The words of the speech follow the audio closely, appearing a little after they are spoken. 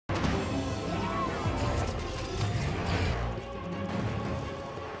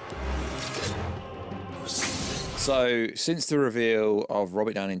So, since the reveal of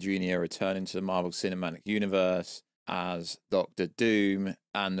Robert Downey Jr. returning to the Marvel Cinematic Universe as Doctor Doom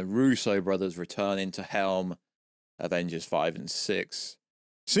and the Russo brothers returning to helm Avengers 5 and 6,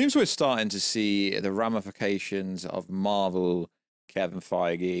 seems we're starting to see the ramifications of Marvel, Kevin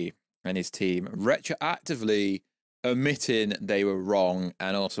Feige and his team retroactively admitting they were wrong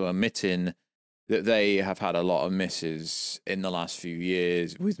and also admitting that they have had a lot of misses in the last few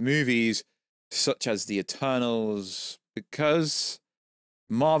years with movies such as The Eternals, because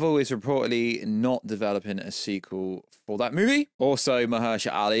Marvel is reportedly not developing a sequel for that movie. Also,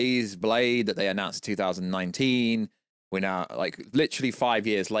 Mahershala Ali's Blade that they announced in 2019. We're now, like, literally 5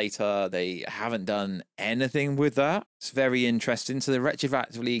 years later, they haven't done anything with that. It's very interesting. So they're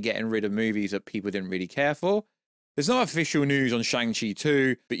retroactively getting rid of movies that people didn't really care for. There's no official news on Shang Chi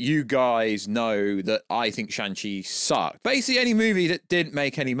 2, but you guys know that I think Shang Chi sucked. Basically, any movie that didn't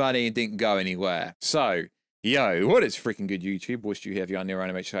make any money and didn't go anywhere. So, yo, what is freaking good YouTube? Warstu here, if you're on your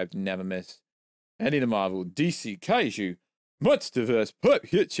animation, I've never missed any of the Marvel, DC, Kaiju, Monsterverse, Pop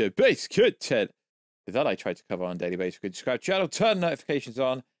Culture, Base Content that I try to cover on a daily basis. Subscribe channel, turn notifications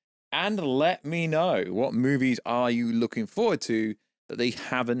on, and let me know what movies are you looking forward to that they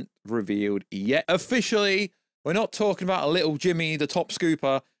haven't revealed yet officially. We're not talking about a little Jimmy, the top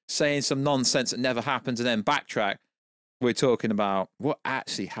scooper, saying some nonsense that never happens and then backtrack. We're talking about what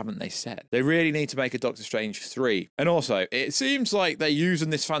actually haven't they said. They really need to make a Doctor Strange 3. And also, it seems like they're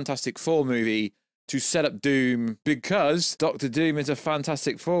using this Fantastic Four movie to set up Doom because Doctor Doom is a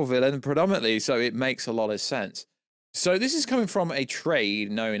Fantastic Four villain predominantly, so it makes a lot of sense. So this is coming from a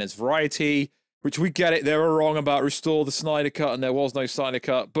trade known as Variety, which we get it, they were wrong about Restore the Snyder Cut and there was no Snyder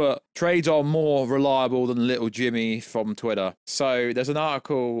Cut, but trades are more reliable than Little Jimmy from Twitter. So there's an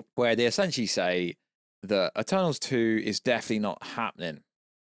article where they essentially say that Eternals 2 is definitely not happening.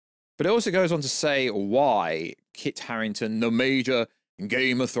 But it also goes on to say why Kit Harington, the major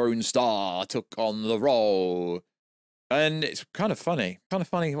Game of Thrones star, took on the role. And it's kind of funny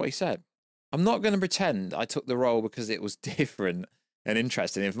what he said. I'm not going to pretend I took the role because it was different and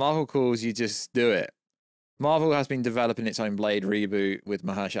interesting. If Marvel calls, you just do it. Marvel has been developing its own Blade reboot with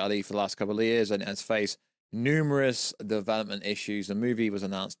Mahershala Ali for the last couple of years and has faced numerous development issues. The movie was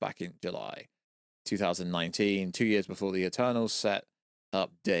announced back in July 2019, 2 years before the Eternals, set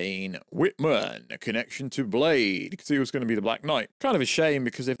up Dane Whitman, a connection to Blade, because he was going to be the Black Knight. Kind of a shame,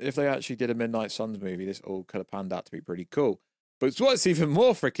 because if they actually did a Midnight Suns movie, this all could have panned out to be pretty cool. But what's even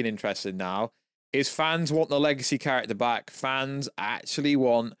more freaking interesting now is fans want the legacy character back. Fans actually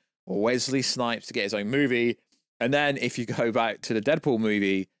want Wesley Snipes to get his own movie. And then if you go back to the Deadpool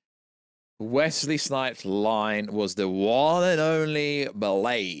movie, Wesley Snipes' line was the one and only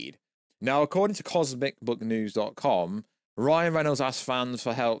Blade. Now, according to CosmicBookNews.com, Ryan Reynolds asked fans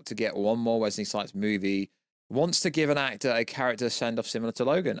for help to get one more Wesley Snipes movie, wants to give an actor a character send-off similar to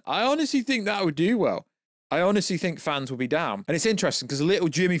Logan. I honestly think that would do well. I honestly think fans will be down. And it's interesting because Little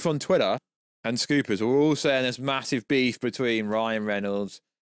Jimmy from Twitter and Scoopers were all saying there's massive beef between Ryan Reynolds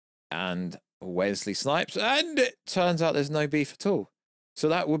and Wesley Snipes, and it turns out there's no beef at all. So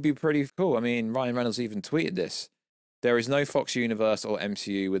that would be pretty cool. I mean, Ryan Reynolds even tweeted this. There is no Fox Universe or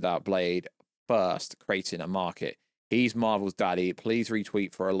MCU without Blade first creating a market. He's Marvel's daddy. Please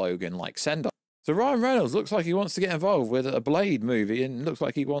retweet for a Logan-like send-off. So Ryan Reynolds looks like he wants to get involved with a Blade movie and looks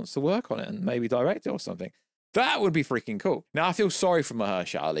like he wants to work on it and maybe direct it or something. That would be freaking cool. Now, I feel sorry for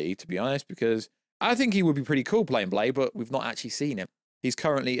Mahershala Ali, to be honest, because I think he would be pretty cool playing Blade, but we've not actually seen him. He's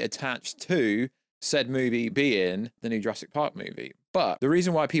currently attached to said movie being the new Jurassic Park movie. But the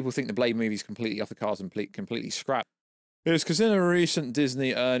reason why people think the Blade movie is completely off the cards and completely scrapped is because in a recent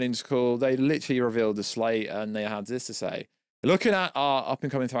Disney earnings call, they literally revealed the slate and they had this to say. Looking at our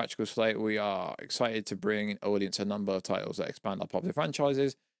up-and-coming theatrical slate, we are excited to bring an audience a number of titles that expand our popular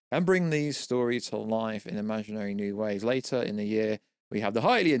franchises and bring these stories to life in imaginary new ways. Later in the year, we have the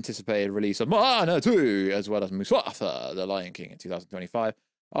highly anticipated release of Moana 2, as well as Mufasa, The Lion King in 2025.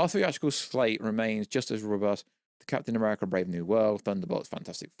 Our theatrical slate remains just as robust to Captain America Brave New World, Thunderbolts,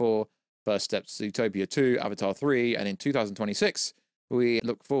 Fantastic Four, First Steps to Zootopia 2, Avatar 3, and in 2026, we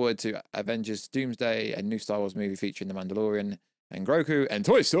look forward to Avengers Doomsday, a new Star Wars movie featuring The Mandalorian and Grogu, and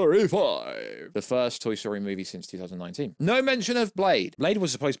Toy Story 5, the first Toy Story movie since 2019. No mention of Blade. Blade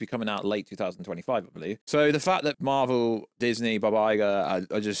was supposed to be coming out late 2025, I believe. So the fact that Marvel, Disney, Bob Iger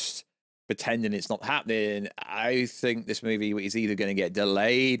are just pretending it's not happening, I think this movie is either going to get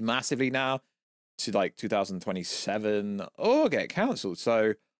delayed massively now to like 2027 or get cancelled.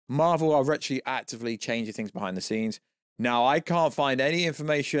 So Marvel are actually actively changing things behind the scenes. Now, I can't find any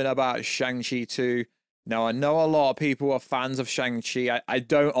information about Shang-Chi 2. Now, I know a lot of people are fans of Shang-Chi. I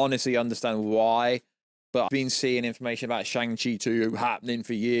don't honestly understand why but I've been seeing information about Shang Chi 2 happening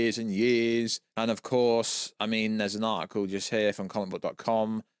for years and years. And of course, I mean, there's an article just here from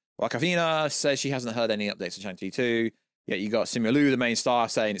comicbook.com. Wakavina says she hasn't heard any updates on Shang Chi 2. Yet you got Simu Liu, the main star,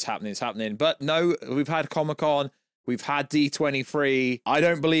 saying it's happening, it's happening. But no, we've had Comic-Con, we've had D23. I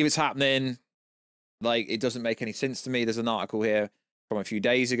don't believe it's happening. Like, it doesn't make any sense to me. There's an article here from a few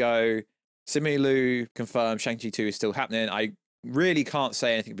days ago. Simu Liu confirmed Shang-Chi 2 is still happening. I really can't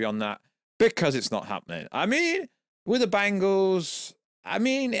say anything beyond that because it's not happening. I mean, with the Bangles, I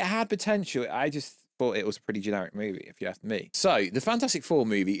mean, it had potential. I just thought it was a pretty generic movie, if you ask me. So, the Fantastic Four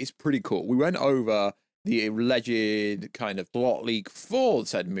movie is pretty cool. We went over the alleged kind of plot leak for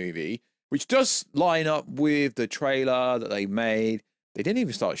said movie, which does line up with the trailer that they made. They didn't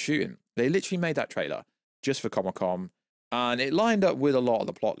even start shooting. They literally made that trailer just for Comic-Con, and it lined up with a lot of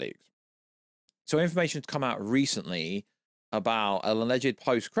the plot leaks. So information's come out recently about an alleged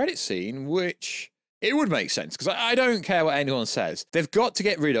post-credit scene, which it would make sense, because I don't care what anyone says. They've got to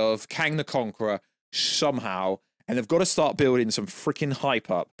get rid of Kang the Conqueror somehow, and they've got to start building some freaking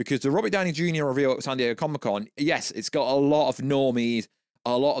hype up, because the Robert Downey Jr. reveal at San Diego Comic-Con, yes, it's got a lot of normies,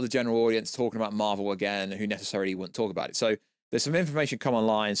 a lot of the general audience talking about Marvel again, who necessarily wouldn't talk about it. So there's some information come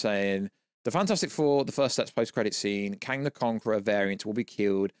online saying the Fantastic Four, the first steps post-credit scene, Kang the Conqueror variant will be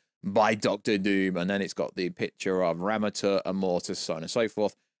killed by Doctor Doom, and then it's got the picture of Ramatut, Immortus, so on and so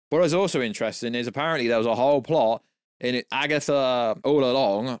forth. What is also interesting is apparently there was a whole plot in it, Agatha All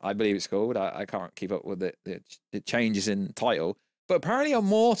Along, I believe it's called. I can't keep up with the changes in title. But apparently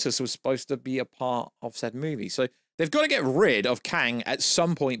Immortus was supposed to be a part of said movie. So they've got to get rid of Kang at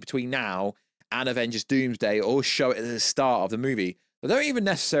some point between now and Avengers Doomsday, or show it at the start of the movie. They don't even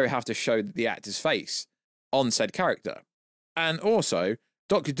necessarily have to show the actor's face on said character. And also,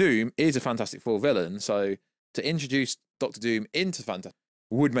 Doctor Doom is a Fantastic Four villain, so to introduce Doctor Doom into Fantastic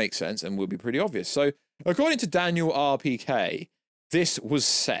would make sense and would be pretty obvious. So, according to Daniel RPK, this was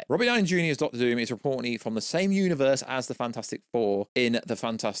set. Robert Downey Jr.'s Doctor Doom is reportedly from the same universe as the Fantastic Four in the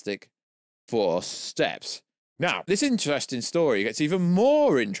Fantastic Four Steps. Now, this interesting story gets even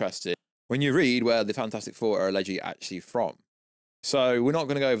more interesting when you read where the Fantastic Four are allegedly actually from. So, we're not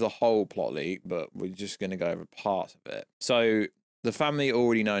going to go over the whole plot leak, but we're just going to go over part of it. So, the family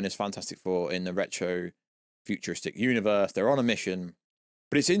already known as Fantastic Four in the retro futuristic universe, they're on a mission,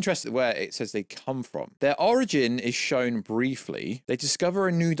 but it's interesting where it says they come from. Their origin is shown briefly. They discover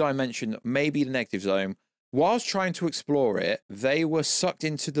a new dimension, maybe the negative zone. Whilst trying to explore it, they were sucked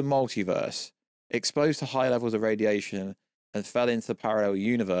into the multiverse, exposed to high levels of radiation, and fell into the parallel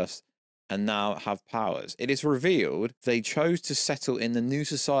universe, and now have powers. It is revealed they chose to settle in the new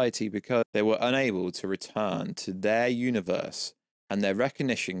society because they were unable to return to their universe, and their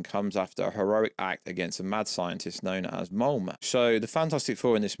recognition comes after a heroic act against a mad scientist known as Mole Man. So the Fantastic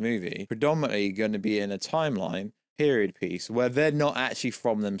Four in this movie predominantly going to be in a timeline period piece where they're not actually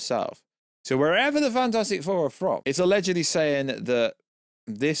from themselves. So wherever the Fantastic Four are from, it's allegedly saying that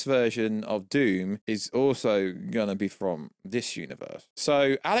this version of Doom is also going to be from this universe.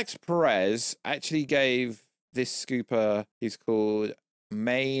 So Alex Perez actually gave this scooper, he's called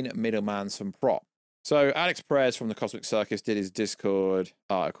Main Middleman, some prop. So Alex Perez from the Cosmic Circus did his Discord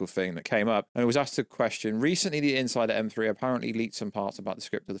article thing that came up, and was asked a question. Recently, the insider M3 apparently leaked some parts about the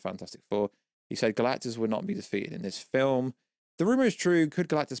script of the Fantastic Four. He said Galactus would not be defeated in this film. The rumor is true. Could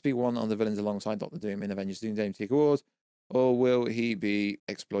Galactus be one of the villains alongside Doctor Doom in Avengers Doomsday and Secret Wars? Or will he be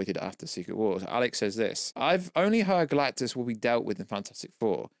exploited after Secret Wars? Alex says this: I've only heard Galactus will be dealt with in Fantastic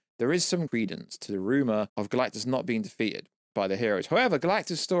Four. There is some credence to the rumor of Galactus not being defeated by the heroes. However,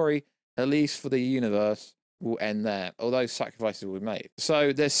 Galactus' story, at least for the universe, will end there, although sacrifices were made.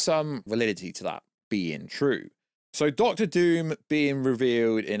 So there's some validity to that being true. So Doctor Doom being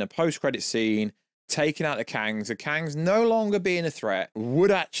revealed in a post-credit scene, taking out the Kangs. The Kangs no longer being a threat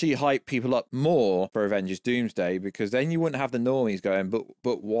would actually hype people up more for Avengers Doomsday, because then you wouldn't have the normies going,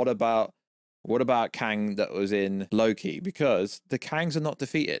 but what about Kang that was in Loki? Because the Kangs are not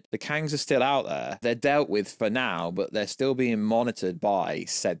defeated. The Kangs are still out there. They're dealt with for now, but they're still being monitored by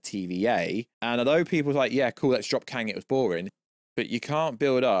said TVA. And although people's like, yeah, cool, let's drop Kang, it was boring, but you can't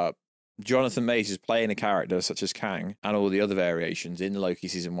build up Jonathan Majors playing a character such as Kang and all the other variations in Loki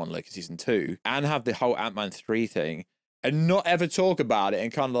Season 1, Loki Season 2, and have the whole Ant-Man 3 thing and not ever talk about it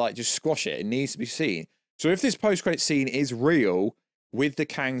and kind of like just squash it. It needs to be seen. So if this post-credit scene is real, with the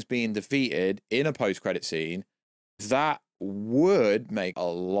Kangs being defeated in a post-credit scene, that would make a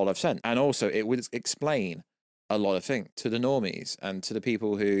lot of sense. And also, it would explain a lot of things to the normies and to the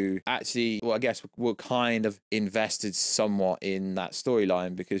people who actually, well, I guess, were kind of invested somewhat in that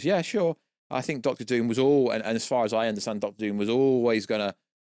storyline. Because, yeah, sure, I think Doctor Doom was and as far as I understand, Doctor Doom was always going to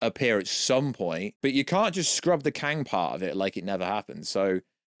appear at some point, but you can't just scrub the Kang part of it like it never happened. So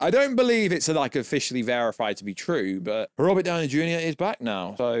I don't believe it's like officially verified to be true, but Robert Downey Jr. is back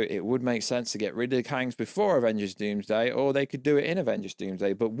now. So it would make sense to get rid of the Kangs before Avengers Doomsday, or they could do it in Avengers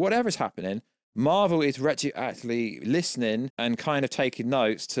Doomsday. But whatever's happening, Marvel is actually listening and kind of taking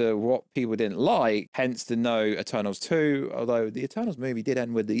notes to what people didn't like, hence the no Eternals 2, although the Eternals movie did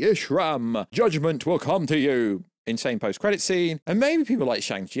end with the Ishram, judgment will come to you. Insane post-credit scene. And maybe people like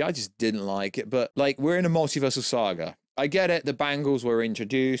Shang Chi, I just didn't like it, but like, we're in a multiversal saga. I get it, the Bangles were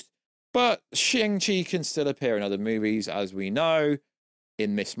introduced, but Shang Chi can still appear in other movies, as we know.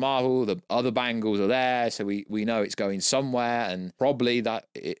 In Miss Marvel, the other Bangles are there, so we know it's going somewhere, and probably that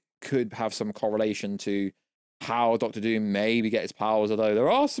it could have some correlation to how Doctor Doom maybe get his powers, although there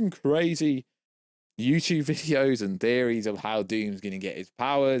are some crazy YouTube videos and theories of how Doom's going to get his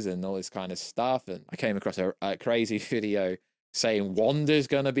powers and all this kind of stuff. And I came across a crazy video saying Wanda's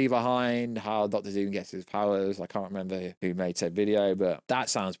going to be behind how Doctor Doom gets his powers. I can't remember who made said video, but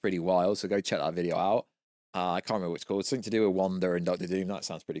that sounds pretty wild. So go check that video out. I can't remember what it's called. Something to do with Wanda and Doctor Doom. That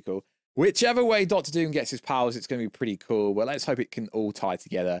sounds pretty cool. Whichever way Doctor Doom gets his powers, it's going to be pretty cool. Well, let's hope it can all tie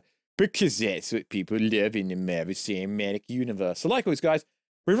together, because that's what people live in the Marvel Cinematic Universe. So like always, guys,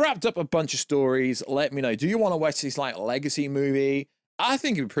 we've wrapped up a bunch of stories. Let me know, do you want to watch this like legacy movie? I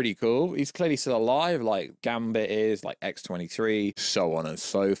think it'd be pretty cool. He's clearly still alive, like Gambit is, like X-23, so on and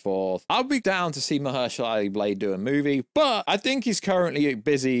so forth. I'll be down to see Mahershala Ali Blade do a movie, but I think he's currently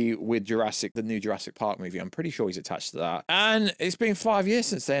busy with the new Jurassic Park movie. I'm pretty sure he's attached to that. And it's been 5 years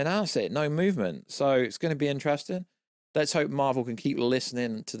since they announced it, no movement. So it's going to be interesting. Let's hope Marvel can keep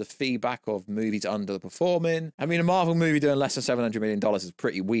listening to the feedback of movies underperforming. I mean, a Marvel movie doing less than $700 million is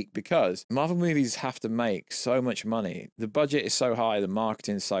pretty weak, because Marvel movies have to make so much money. The budget is so high, the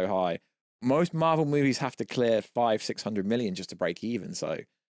marketing is so high. Most Marvel movies have to clear $500-600 million just to break even. So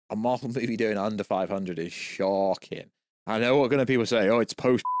a Marvel movie doing under 500 is shocking. I know what gonna people say, oh, it's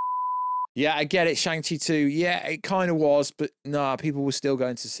post. Yeah, I get it. Shang-Chi 2, yeah, it kind of was, but nah, people were still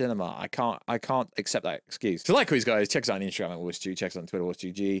going to cinema. I can't accept that excuse. So likewise, guys, check us out on Instagram at Warstu, check us out on Twitter,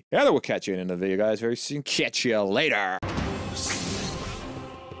 Warstu G. Yeah, we'll catch you in another video, guys, very soon. Catch you later.